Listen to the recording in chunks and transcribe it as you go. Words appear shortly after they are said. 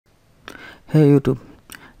Hey YouTube,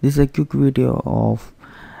 this is a quick video of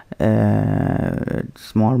a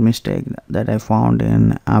small mistake that I found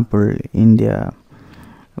in Apple India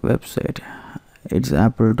website. It's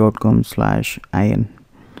apple.com/in.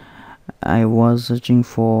 I was searching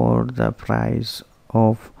for the price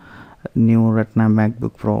of new Retina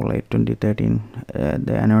MacBook Pro late 2013.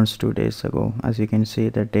 They announced 2 days ago. As you can see,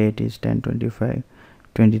 the date is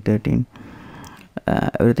 10/25/2013.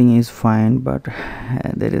 Everything is fine, but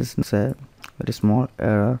there is a very small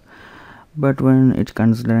error. But when it's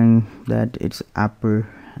considering that it's Apple,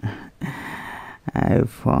 I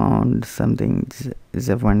found something is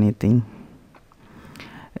a funny thing.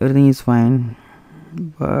 Everything is fine,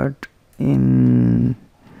 but in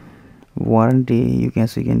warranty,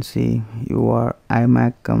 as you can see, your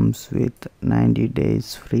iMac comes with 90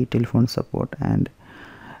 days free telephone support and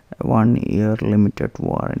 1 year limited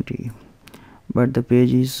warranty. But the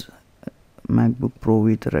page is MacBook Pro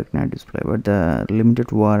with Retina display, but the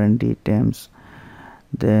limited warranty terms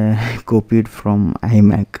they copied from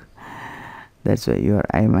iMac. That's why your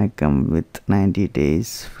iMac come with 90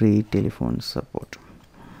 days free telephone support.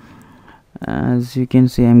 As you can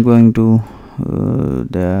see, I'm going to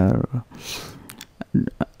their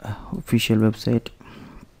official website,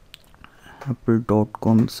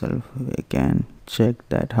 apple.com itself. We can check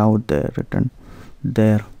that how they're written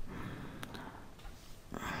there.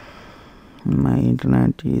 My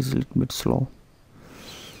internet is a little bit slow.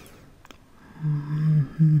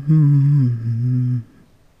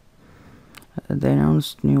 They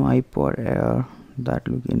announced new iPod Air that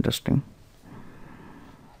look interesting.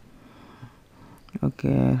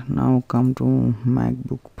 Okay, now come to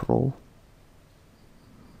MacBook Pro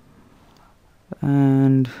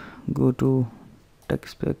and go to tech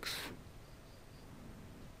specs.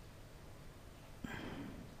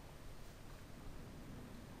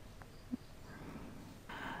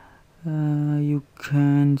 You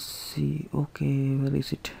can see, okay, where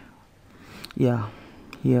is it? Yeah,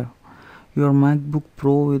 here. Your MacBook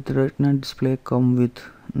Pro with Retina display come with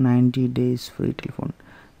 90 days free telephone.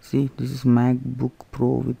 See, this is MacBook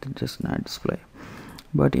Pro with Retina display.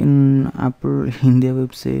 But in Apple India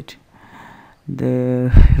website, they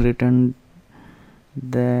written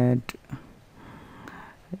that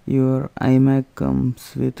your iMac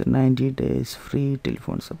comes with 90 days free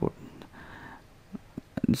telephone support.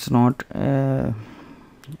 It's not a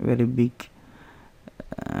very big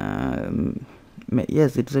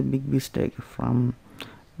yes, it's a big mistake from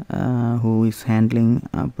who is handling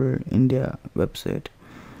Apple India website.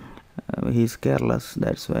 He's careless,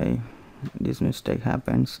 that's why this mistake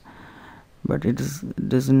happens, but it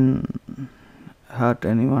doesn't hurt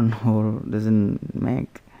anyone or doesn't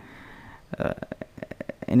make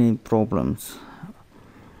any problems.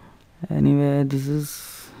 Anyway, this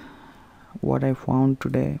is what I found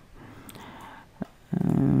today.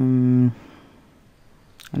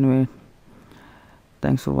 Anyway,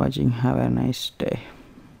 thanks for watching. Have a nice day.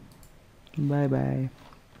 Bye bye.